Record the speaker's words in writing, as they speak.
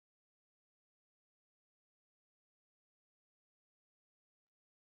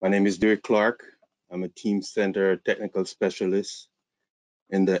My name is Derek Clark. I'm a Teamcenter technical specialist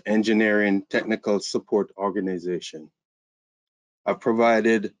in the Engineering Technical Support Organization. I've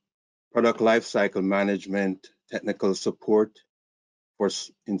provided product lifecycle management technical support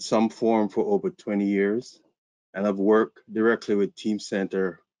in some form for over 20 years, and I've worked directly with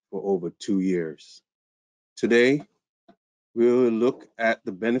Teamcenter for over 2 years. Today, we will look at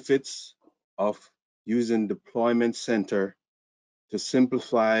the benefits of using Deployment Center to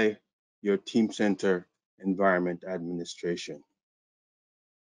simplify your Teamcenter environment administration.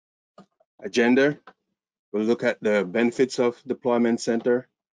 Agenda, we'll look at the benefits of Deployment Center,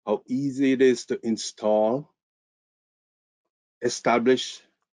 how easy it is to install, establish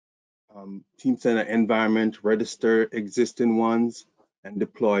Teamcenter environment, register existing ones, and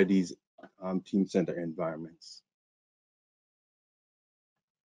deploy these Teamcenter environments.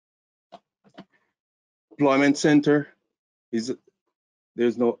 Deployment Center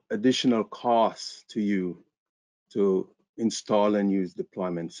there's no additional cost to you to install and use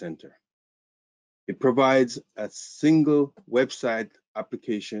Deployment Center. It provides a single website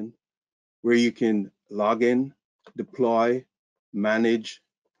application where you can log in, deploy, manage,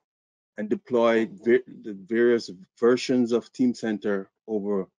 and deploy the various versions of Teamcenter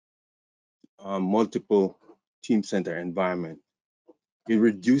over multiple Teamcenter environments. It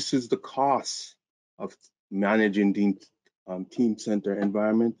reduces the cost of managing the Teamcenter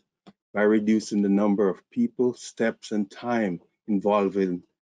environment by reducing the number of people, steps, and time involved in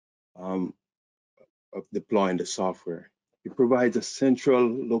of deploying the software. It provides a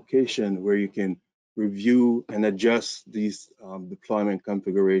central location where you can review and adjust these deployment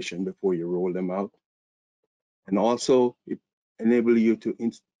configuration before you roll them out. And also it enables you to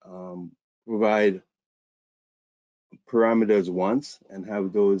provide parameters once and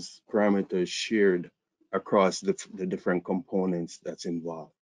have those parameters shared across the different components that's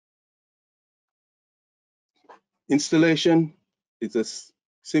involved. Installation is a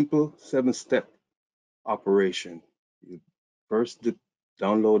simple 7-step operation. You first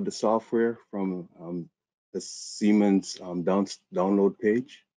download the software from the Siemens download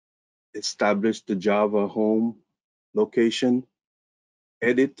page, establish the Java home location,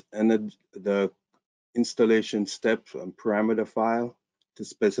 edit and the installation steps and parameter file to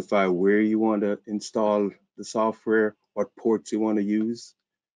specify where you want to install the software, what ports you want to use,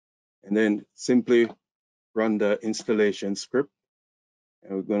 and then simply run the installation script.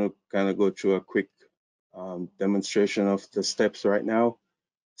 And we're going to kind of go through a quick demonstration of the steps right now.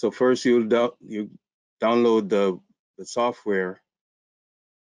 So first you download the software,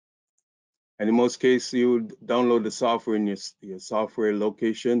 and in most cases you download the software in your software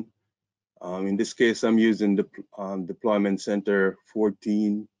location. In this case, I'm using the Deployment Center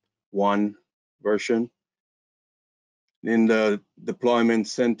 14.1 version. In the Deployment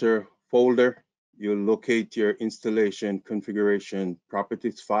Center folder, you'll locate your installation configuration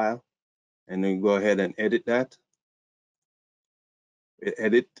properties file, and then go ahead and edit that.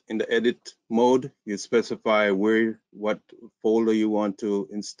 In the edit mode, you specify what folder you want to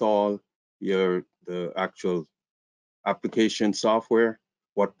install the actual application software,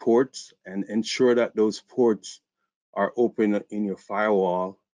 what ports, and ensure that those ports are open in your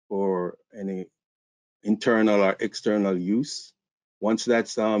firewall for any internal or external use. Once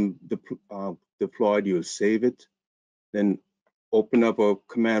that's deployed, you'll save it. Then open up a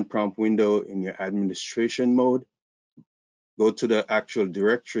command prompt window in your administration mode. Go to the actual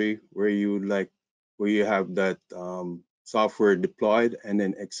directory where you have that software deployed, and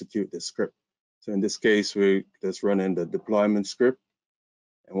then execute the script. So in this case, we're just running the deployment script.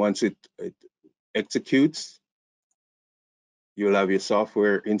 And once it executes, you'll have your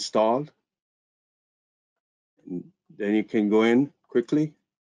software installed. And then you can go in quickly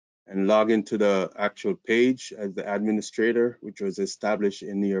and log into the actual page as the administrator, which was established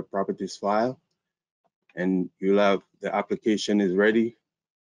in your properties file. And you'll have the application is ready,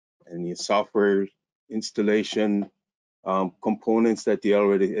 and your software installation components that you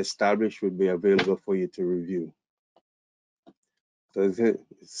already established would be available for you to review. So there's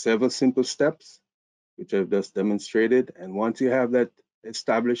several simple steps, which I've just demonstrated. And once you have that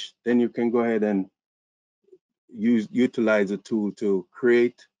established, then you can go ahead and utilize the tool to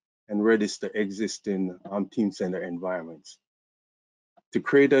create and register existing Teamcenter environments. To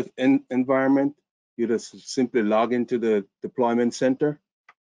create an environment, you just simply log into the Deployment Center,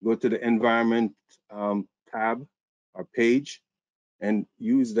 go to the Environment tab or page, and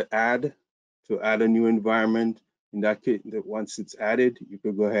use the Add to add a new environment. In that case, once it's added, you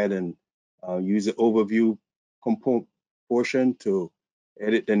could go ahead and use the Overview component portion to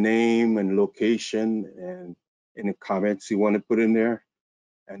edit the name and location and any comments you want to put in there.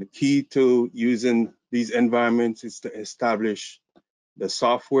 And the key to using these environments is to establish the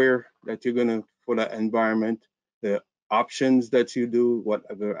software that you're gonna, for that environment, the options that you do, what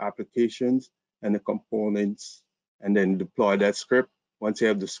other applications, and the components, and then deploy that script. Once you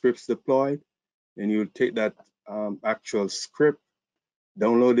have the scripts deployed, then you take that actual script,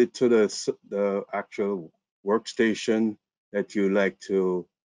 download it to the actual workstation that you like to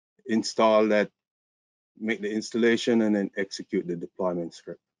install, that make the installation, and then execute the deployment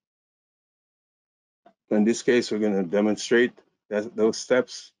script. In this case, we're going to demonstrate those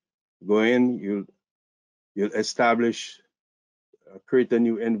steps. Go in, you'll establish, create a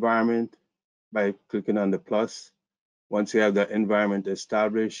new environment by clicking on the plus. Once you have that environment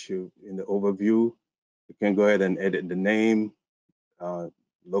established, in the overview, you can go ahead and edit the name,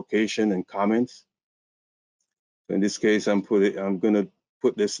 location, and comments. So in this case, I'm going to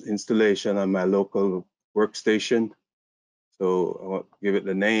put this installation on my local workstation. So I'll give it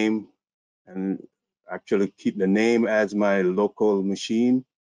the name, and actually keep the name as my local machine,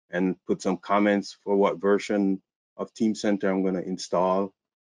 and put some comments for what version of Teamcenter I'm going to install.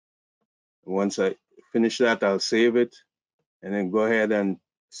 Once I finish that, I'll save it, and then go ahead and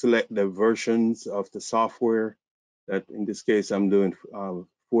select the versions of the software. That in this case, I'm doing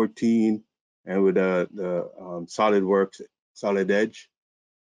 14, and with the SolidWorks Solid Edge.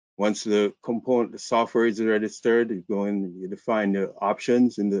 Once the software is registered, you go in, you define the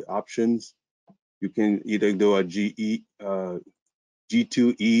options. In the options, you can either do a G2E,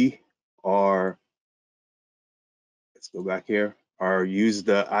 or let's go back here, or use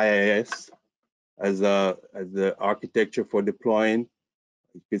the IIS as the architecture for deploying.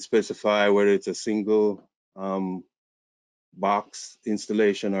 You can specify whether it's a single box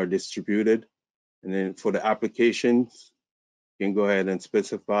installation or distributed. And then for the applications, you can go ahead and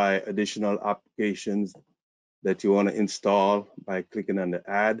specify additional applications that you want to install by clicking on the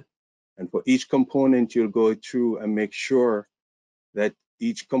add. And for each component, you'll go through and make sure that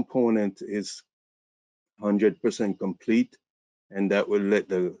each component is 100% complete, and that will let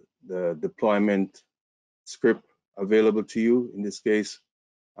the deployment script available to you. In this case,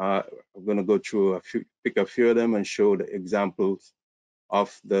 I'm going to go through pick a few of them and show the examples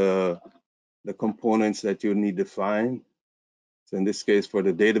of the components that you need to find. So in this case, for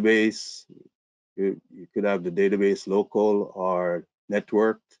the database, you could have the database local or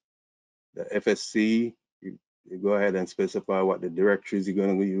networked. The FSC, you go ahead and specify what the directories you're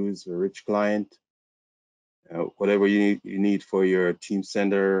going to use, a rich client, whatever you need for your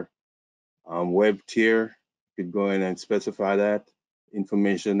Teamcenter web tier. You could go in and specify that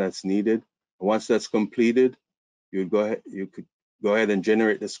information that's needed. Once that's completed, you could go ahead and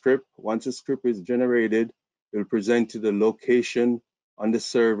generate the script. Once the script is generated, it will present to the location on the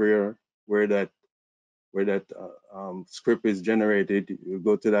server where that script is generated. You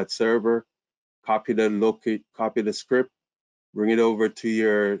go to that server, copy the script, bring it over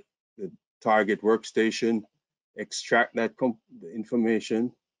to the target workstation, extract that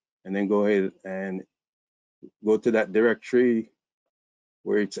information, and then go ahead and go to that directory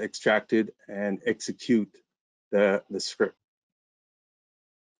where it's extracted and execute the script.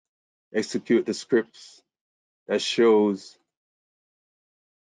 Execute the scripts that shows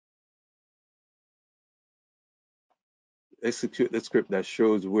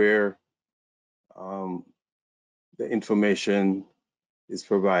where the information is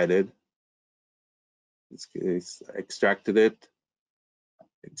provided. In this case, I extracted it.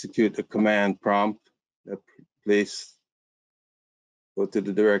 Execute the command prompt. Go to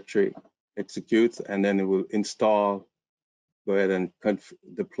the directory, execute, and then it will install. Go ahead and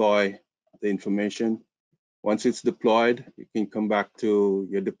deploy the information. Once it's deployed, you can come back to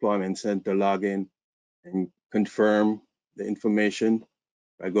your deployment center login and confirm the information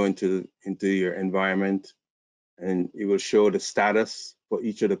by going into your environment, and it will show the status for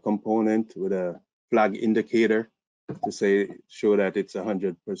each of the component with a flag indicator to show that it's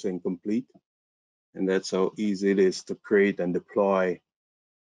 100% complete. And that's how easy it is to create and deploy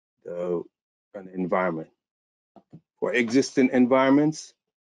an environment. For existing environments,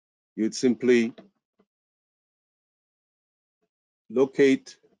 you'd simply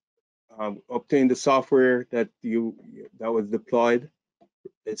locate, obtain the software that was deployed,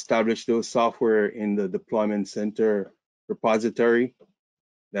 establish those software in the deployment center repository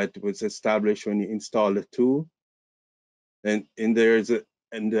that was established when you install the tool. And there's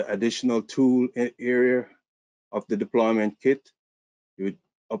in the additional tool area of the deployment kit, you would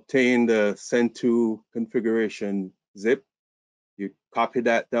obtain the send to configuration zip. You copy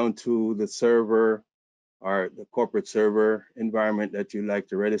that down to the server or the corporate server environment that you like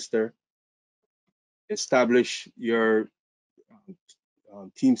to register. Establish your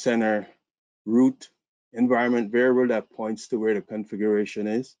Teamcenter root environment variable that points to where the configuration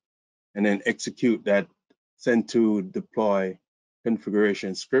is, and then execute that send to deploy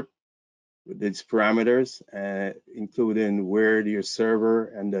configuration script with its parameters, including where your server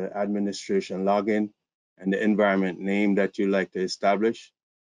and the administration login and the environment name that you like to establish.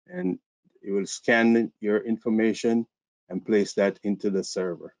 And it will scan your information and place that into the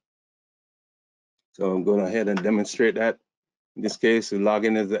server. So I'm going ahead and demonstrate that. In this case, we log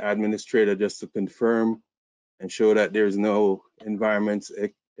in as the administrator just to confirm and show that there's no environments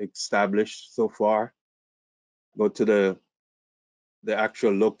established so far. Go to the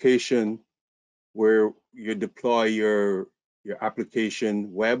actual location where you deploy your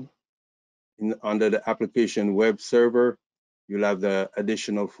application web. Under the application web server, you'll have the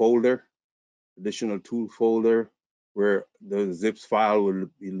additional tool folder where the zips file will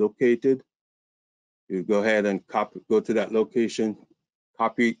be located. You go ahead and go to that location,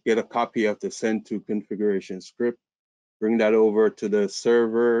 get a copy of the send to configuration script, bring that over to the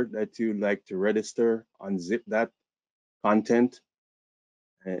server that you'd like to register, unzip that content,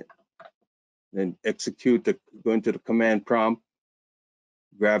 and then go into the command prompt,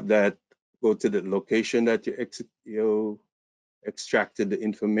 grab that, go to the location that you extracted the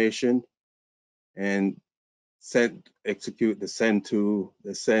information, and execute the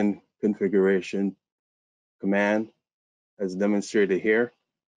send configuration command as demonstrated here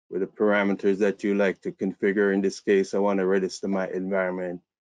with the parameters that you like to configure. In this case, I want to register my environment,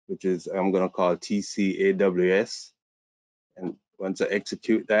 which is I'm going to call TC AWS. And once I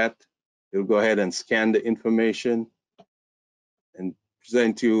execute that, it'll go ahead and scan the information and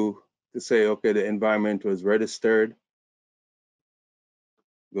present you to say, okay, the environment was registered.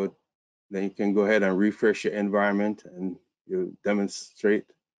 Then you can go ahead and refresh your environment and you demonstrate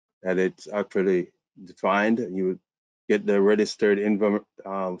that it's actually defined, and you would get the registered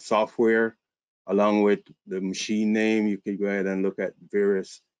software along with the machine name. You can go ahead and look at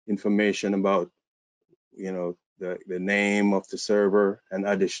various information about, the name of the server, and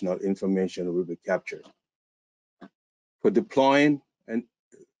additional information will be captured. For deploying, and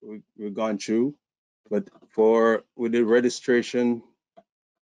we've gone through, but with the registration,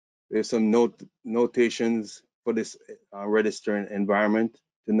 there's some notations for this registering environment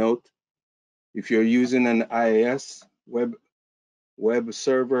to note. If you're using an IaaS web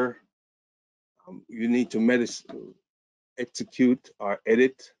server, you need to execute or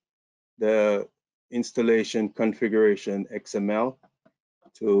edit the installation configuration XML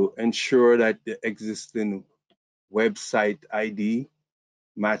to ensure that the existing website ID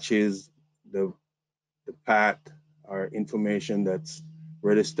matches the path or information that's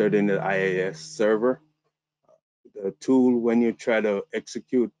registered in the IaaS server. The tool, when you try to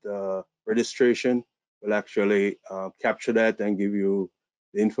execute the registration, will actually capture that and give you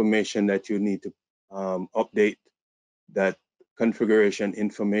the information that you need to update that configuration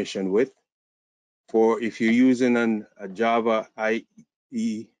information with. For if you're using a Java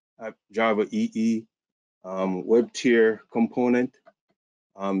EE web tier component,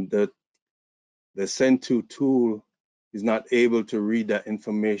 the send to tool is not able to read that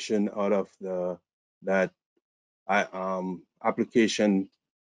information out of that application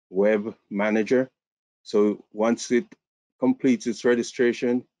web manager. So once it completes its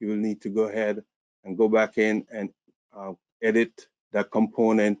registration, you will need to go ahead and go back in and edit that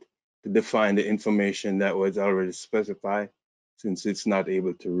component to define the information that was already specified, since it's not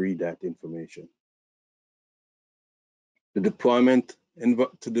able to read that information. The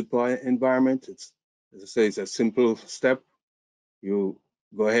to deploy environment, as I say, it's a simple step. You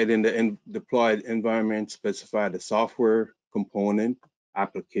go ahead in the deployed environment, specify the software component,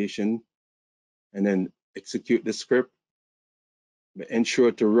 application, and then execute the script.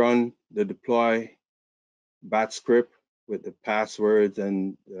 Ensure to run the deploy batch script with the passwords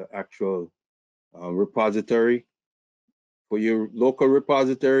and the actual repository. For your local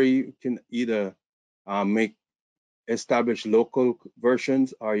repository, you can either establish local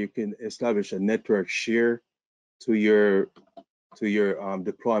versions, or you can establish a network share to your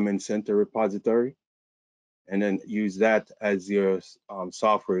deployment center repository, and then use that as your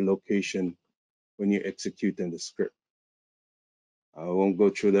software location when you're executing the script. I won't go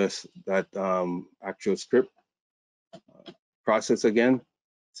through that actual script process again,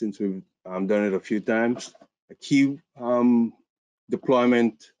 since we've done it a few times. A key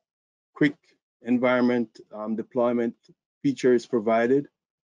deployment, quick environment deployment feature is provided.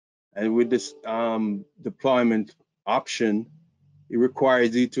 And with this deployment option, it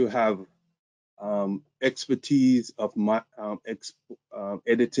requires you to have expertise of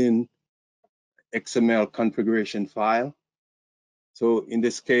editing XML configuration file. So in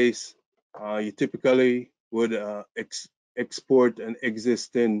this case, you typically would export an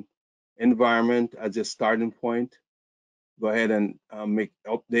existing environment as a starting point. Go ahead and make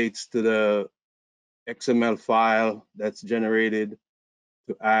updates to the XML file that's generated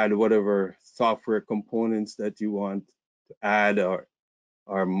to add whatever software components that you want to add or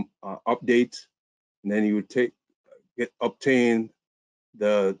update. And then you would obtain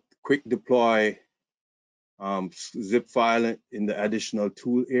the quick deploy zip file in the additional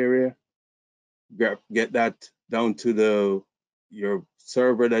tool area. Get that down to your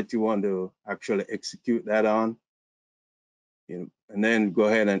server that you want to actually execute that on. And then go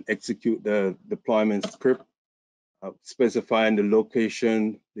ahead and execute the deployment script, specifying the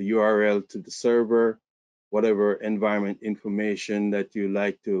location, the URL to the server, whatever environment information that you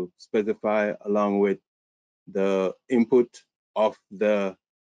like to specify, along with the input of the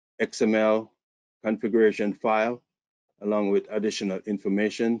XML configuration file, along with additional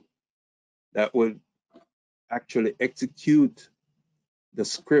information that would actually execute the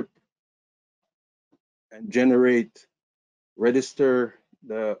script and register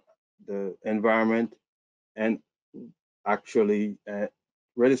the environment, and actually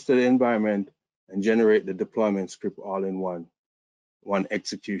register the environment and generate the deployment script all in one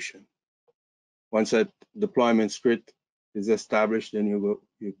execution. Once that deployment script is established, then you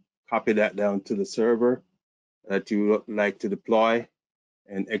copy that down to the server that you would like to deploy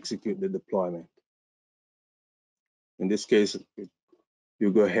and execute the deployment. In this case,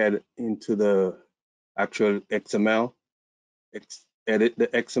 you go ahead into the actual XML, edit the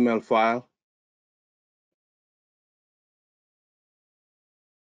XML file.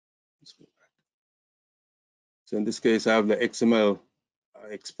 So in this case, I have the XML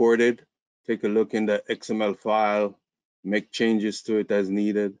exported. Take a look in the XML file, make changes to it as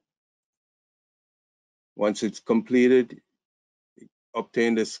needed. Once it's completed,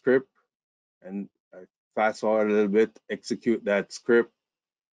 obtain the script and fast forward a little bit, execute that script.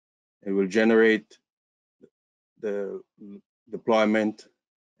 It will generate the deployment,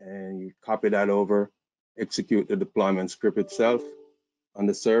 and you copy that over, execute the deployment script itself on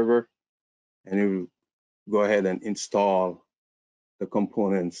the server, and it will go ahead and install the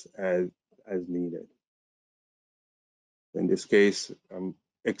components as needed. In this case, I'm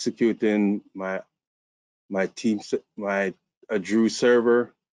executing my Drew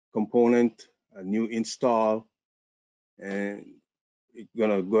server component, a new install, and it's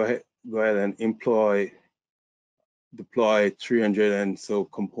gonna go ahead and deploy 300 and so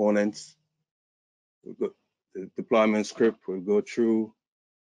components. The deployment script will go through,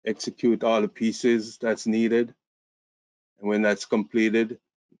 execute all the pieces that's needed, and when that's completed,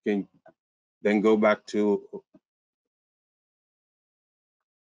 you can then go back to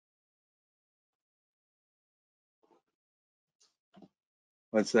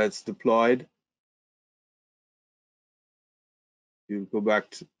once that's deployed, you go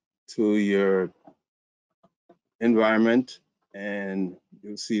back to your environment, and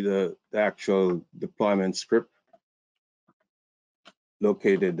you'll see the actual deployment script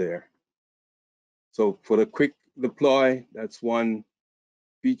located there. So for the quick deploy, that's one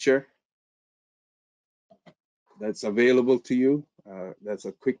feature that's available to you. That's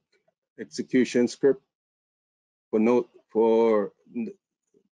a quick execution script. For notable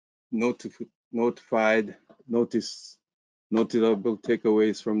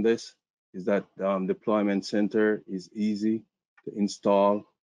takeaways from this is that Deployment Center is easy to install.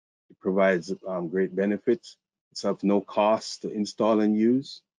 It provides great benefits. It's of no cost to install and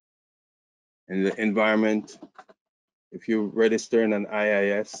use. And the environment, if you register in an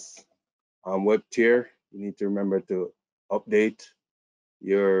IIS web tier, you need to remember to update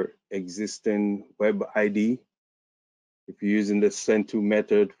your existing web ID. If you're using the send to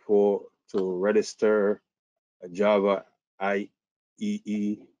method to register a Java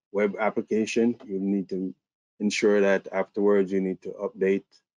IEE web application, you need to ensure that afterwards you need to update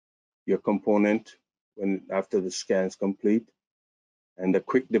your component after the scan is complete. And the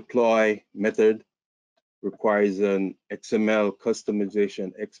quick deploy method requires an XML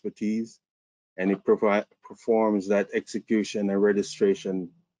customization expertise, and it performs that execution and registration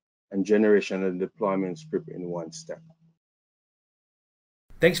and generation of the deployment script in one step.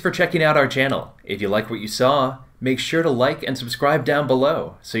 Thanks for checking out our channel. If you like what you saw, make sure to like and subscribe down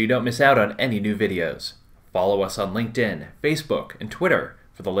below so you don't miss out on any new videos. Follow us on LinkedIn, Facebook, and Twitter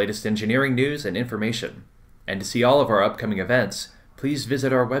for the latest engineering news and information. And to see all of our upcoming events, please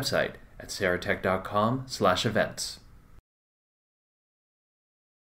visit our website at saratech.com/events.